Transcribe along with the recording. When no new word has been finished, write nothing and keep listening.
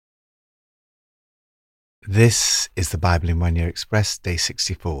This is the Bible in 1 Year Express, Day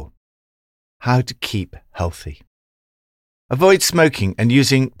 64. How to keep healthy. Avoid smoking and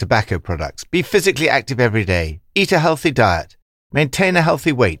using tobacco products. Be physically active every day. Eat a healthy diet. Maintain a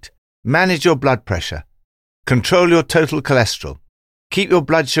healthy weight. Manage your blood pressure. Control your total cholesterol. Keep your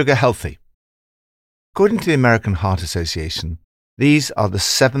blood sugar healthy. According to the American Heart Association, these are the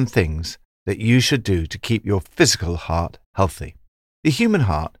 7 things that you should do to keep your physical heart healthy. The human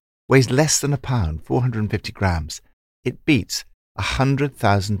heart weighs less than a pound, 450 grams. It beats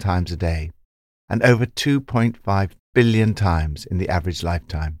 100,000 times a day and over 2.5 billion times in the average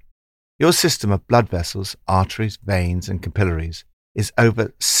lifetime. Your system of blood vessels, arteries, veins, and capillaries is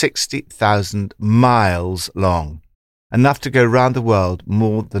over 60,000 miles long, enough to go round the world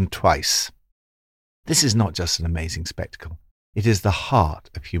more than twice. This is not just an amazing spectacle. It is the heart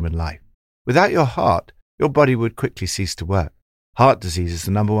of human life. Without your heart, your body would quickly cease to work. Heart disease is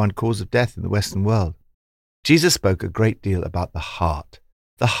the number 1 cause of death in the Western world. Jesus spoke a great deal about the heart.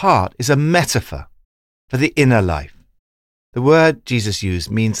 The heart is a metaphor for the inner life. The word Jesus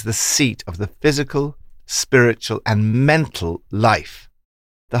used means the seat of the physical, spiritual, and mental life.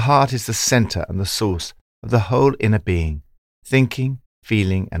 The heart is the center and the source of the whole inner being, thinking,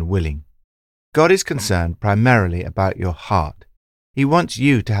 feeling, and willing. God is concerned primarily about your heart. He wants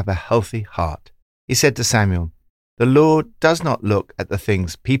you to have a healthy heart. He said to Samuel, "The Lord does not look at the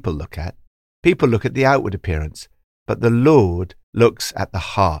things people look at. People look at the outward appearance, but the Lord looks at the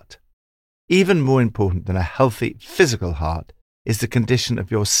heart." Even more important than a healthy physical heart is the condition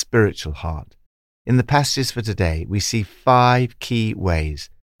of your spiritual heart. In the passages for today, we see 5 key ways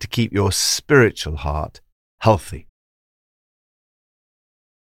to keep your spiritual heart healthy.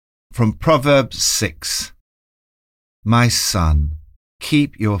 From Proverbs 6. My son,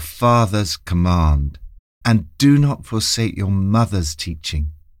 keep your father's command, and do not forsake your mother's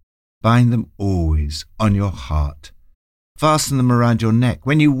teaching. Bind them always on your heart. Fasten them around your neck.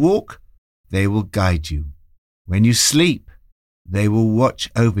 When you walk, they will guide you. When you sleep, they will watch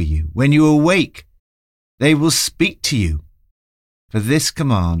over you. When you awake, they will speak to you. For this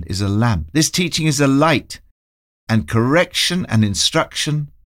command is a lamp. This teaching is a light, and correction and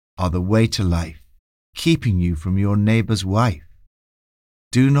instruction are the way to life, keeping you from your neighbor's wife.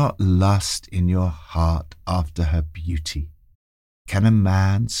 Do not lust in your heart after her beauty. Can a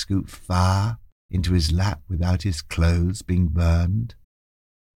man scoop fire into his lap without his clothes being burned?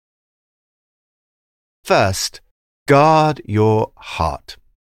 First, guard your heart.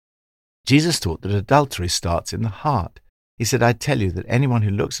 Jesus taught that adultery starts in the heart. He said, "I tell you that anyone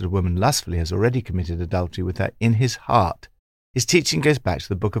who looks at a woman lustfully has already committed adultery with her in his heart." His teaching goes back to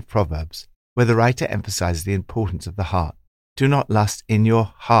the book of Proverbs, where the writer emphasizes the importance of the heart. Do not lust in your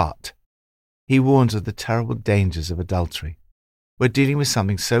heart. He warns of the terrible dangers of adultery. We're dealing with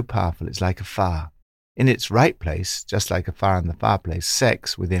something so powerful it's like a fire. In its right place, just like a fire in the fireplace,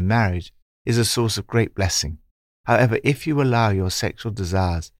 sex within marriage is a source of great blessing. However, if you allow your sexual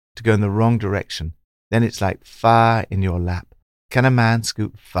desires to go in the wrong direction, then it's like fire in your lap. Can a man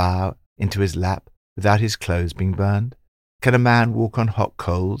scoop fire into his lap without his clothes being burned? Can a man walk on hot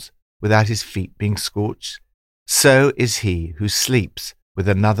coals without his feet being scorched? So is he who sleeps with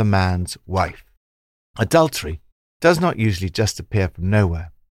another man's wife. Adultery does not usually just appear from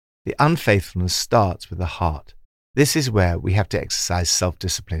nowhere. The unfaithfulness starts with the heart. This is where we have to exercise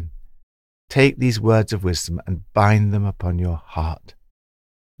self-discipline. Take these words of wisdom and bind them upon your heart.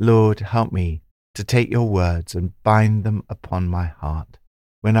 Lord, help me to take your words and bind them upon my heart.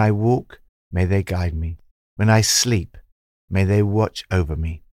 When I walk, may they guide me. When I sleep, may they watch over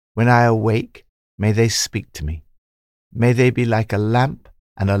me. When I awake, may they speak to me. May they be like a lamp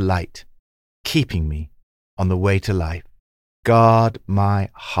and a light, keeping me on the way to life. Guard my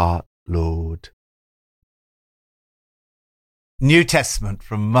heart, Lord. New Testament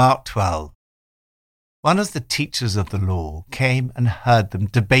from Mark 12. One of the teachers of the law came and heard them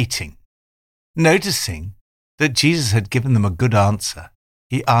debating. Noticing that Jesus had given them a good answer,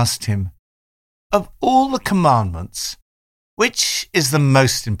 he asked him, "Of all the commandments, which is the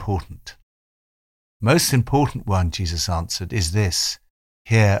most important?" "Most important one," Jesus answered, "is this: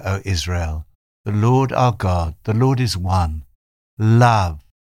 Hear, O Israel, the Lord our God, the Lord is one. Love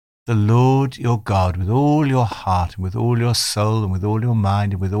the Lord your God with all your heart and with all your soul and with all your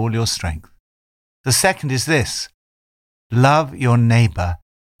mind and with all your strength. The second is this: love your neighbor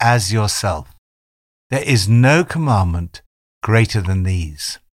as yourself. There is no commandment greater than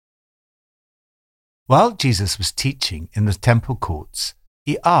these." While Jesus was teaching in the temple courts,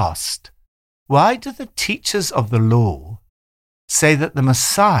 he asked, "Why do the teachers of the law say that the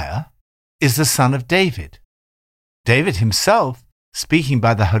Messiah is the son of David?" David himself, speaking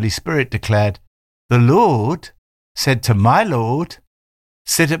by the Holy Spirit, declared, The Lord said to my Lord,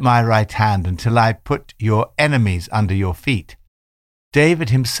 sit at my right hand until I put your enemies under your feet. David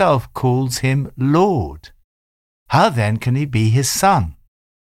himself calls him Lord. How then can he be his son?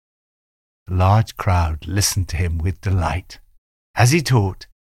 The large crowd listened to him with delight. As he taught,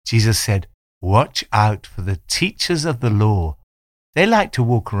 Jesus said, watch out for the teachers of the law. They like to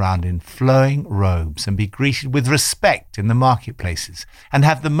walk around in flowing robes and be greeted with respect in the marketplaces and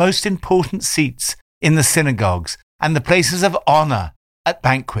have the most important seats in the synagogues and the places of honor at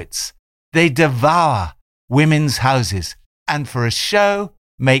banquets. They devour women's houses and for a show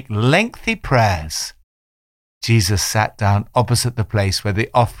make lengthy prayers. Jesus sat down opposite the place where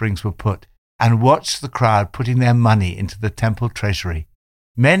the offerings were put and watched the crowd putting their money into the temple treasury.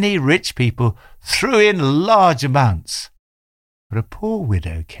 Many rich people threw in large amounts. But a poor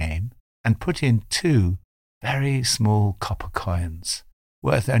widow came and put in 2 very small copper coins,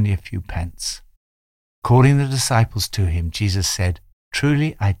 worth only a few pence. Calling the disciples to him, Jesus said,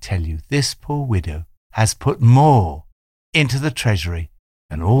 truly I tell you, this poor widow has put more into the treasury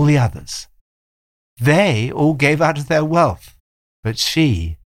than all the others. They all gave out of their wealth, but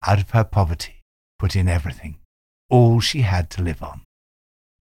she, out of her poverty, put in everything, all she had to live on.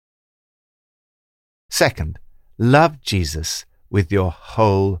 Second, love Jesus with your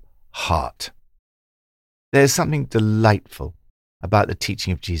whole heart. There is something delightful about the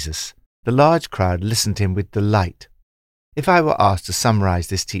teaching of Jesus. The large crowd listened to him with delight. If I were asked to summarize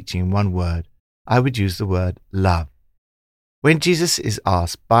this teaching in one word, I would use the word love. When Jesus is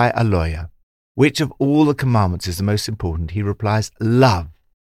asked by a lawyer, which of all the commandments is the most important, he replies, love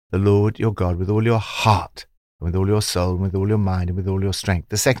the Lord your God with all your heart, and with all your soul, and with all your mind, and with all your strength.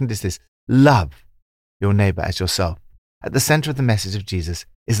 The second is this, love your neighbor as yourself. At the center of the message of Jesus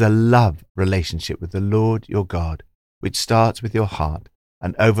is a love relationship with the Lord your God, which starts with your heart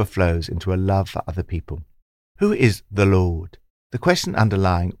and overflows into a love for other people. Who is the Lord? The question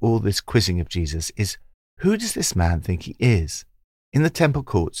underlying all this quizzing of Jesus is, who does this man think he is? In the temple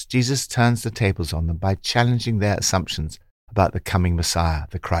courts, Jesus turns the tables on them by challenging their assumptions about the coming Messiah,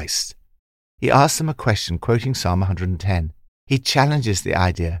 the Christ. He asks them a question quoting Psalm 110. He challenges the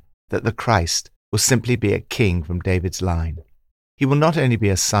idea that the Christ will simply be a king from David's line. He will not only be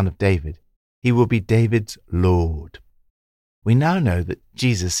a son of David, he will be David's Lord. We now know that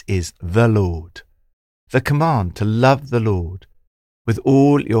Jesus is the Lord. The command to love the Lord with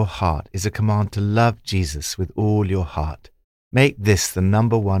all your heart is a command to love Jesus with all your heart. Make this the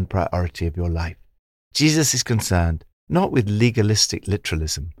number one priority of your life. Jesus is concerned not with legalistic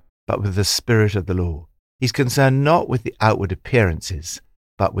literalism, but with the spirit of the law. He's concerned not with the outward appearances,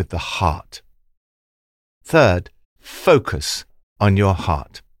 but with the heart. Third, focus on your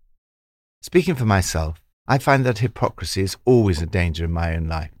heart. Speaking for myself, I find that hypocrisy is always a danger in my own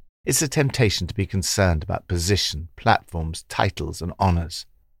life. It's a temptation to be concerned about position, platforms, titles, and honors.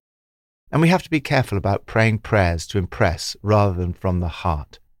 And we have to be careful about praying prayers to impress rather than from the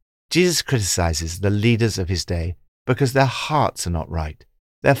heart. Jesus criticizes the leaders of his day because their hearts are not right.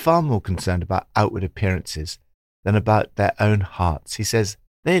 They're far more concerned about outward appearances than about their own hearts. He says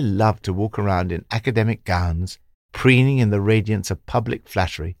they love to walk around in academic gowns, preening in the radiance of public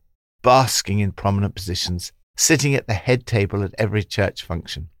flattery, basking in prominent positions, sitting at the head table at every church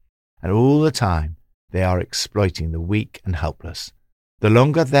function. And all the time, they are exploiting the weak and helpless. The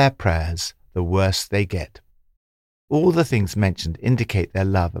longer their prayers, the worse they get. All the things mentioned indicate their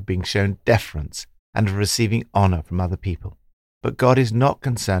love of being shown deference and of receiving honor from other people. But God is not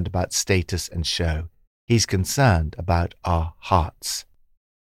concerned about status and show. He's concerned about our hearts.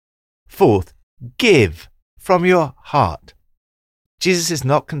 Fourth, give from your heart. Jesus is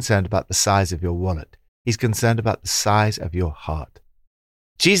not concerned about the size of your wallet. He's concerned about the size of your heart.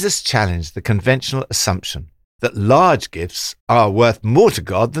 Jesus challenged the conventional assumption that large gifts are worth more to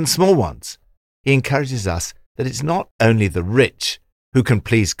God than small ones. He encourages us that it's not only the rich who can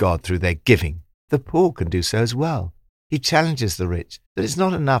please God through their giving, the poor can do so as well. He challenges the rich that it's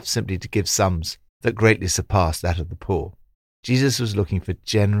not enough simply to give sums that greatly surpass that of the poor. Jesus was looking for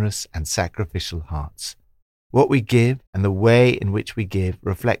generous and sacrificial hearts. What we give and the way in which we give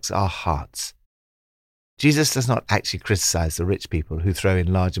reflects our hearts. Jesus does not actually criticize the rich people who throw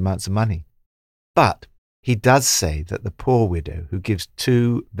in large amounts of money. But he does say that the poor widow who gives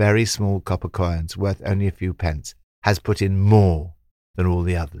 2 very small copper coins worth only a few pence has put in more than all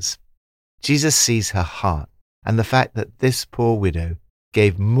the others. Jesus sees her heart and the fact that this poor widow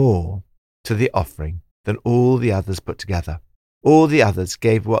gave more to the offering than all the others put together. All the others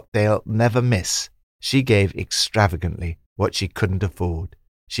gave what they'll never miss. She gave extravagantly what she couldn't afford.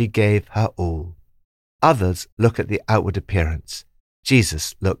 She gave her all. Others look at the outward appearance.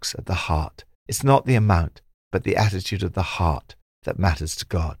 Jesus looks at the heart. It's not the amount, but the attitude of the heart that matters to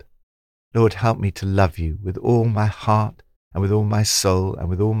God. Lord, help me to love you with all my heart and with all my soul and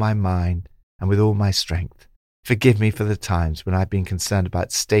with all my mind and with all my strength. Forgive me for the times when I've been concerned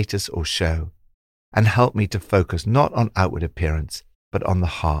about status or show, and help me to focus not on outward appearance, but on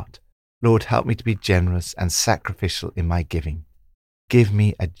the heart. Lord, help me to be generous and sacrificial in my giving. Give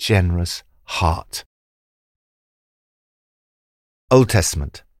me a generous heart. Old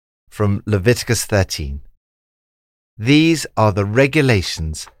Testament, from Leviticus 13. These are the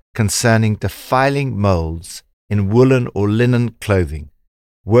regulations concerning defiling molds in woolen or linen clothing,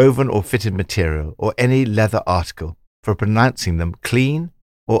 woven or fitted material, or any leather article, for pronouncing them clean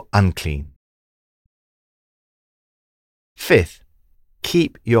or unclean. Fifth,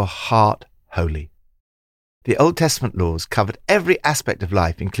 keep your heart holy. The Old Testament laws covered every aspect of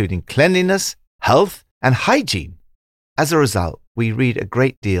life, including cleanliness, health, and hygiene. As a result, we read a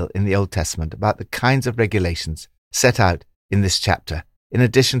great deal in the Old Testament about the kinds of regulations set out in this chapter, in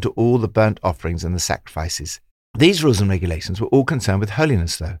addition to all the burnt offerings and the sacrifices. These rules and regulations were all concerned with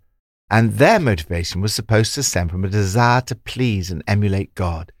holiness, though, and their motivation was supposed to stem from a desire to please and emulate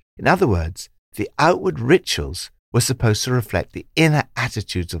God. In other words, the outward rituals were supposed to reflect the inner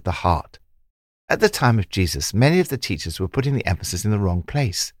attitudes of the heart. At the time of Jesus, many of the teachers were putting the emphasis in the wrong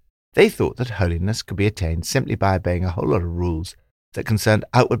place. They thought that holiness could be attained simply by obeying a whole lot of rules that concerned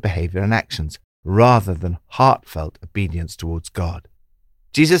outward behavior and actions, rather than heartfelt obedience towards God.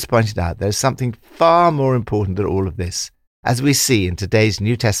 Jesus pointed out there is something far more important than all of this, as we see in today's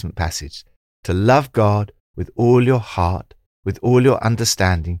New Testament passage. To love God with all your heart, with all your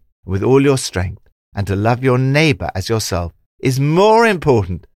understanding, with all your strength, and to love your neighbor as yourself is more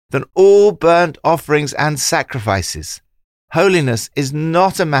important than all burnt offerings and sacrifices. Holiness is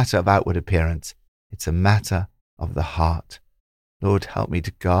not a matter of outward appearance. It's a matter of the heart. Lord, help me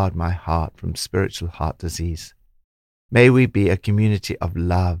to guard my heart from spiritual heart disease. May we be a community of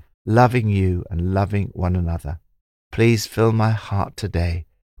love, loving you and loving one another. Please fill my heart today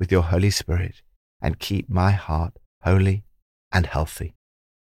with your Holy Spirit and keep my heart holy and healthy.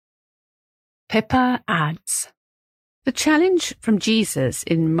 Pippa adds, the challenge from Jesus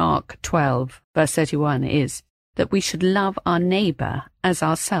in Mark 12, verse 31 is that we should love our neighbour as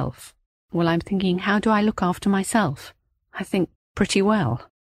ourself. Well, I'm thinking, how do I look after myself? I think pretty well.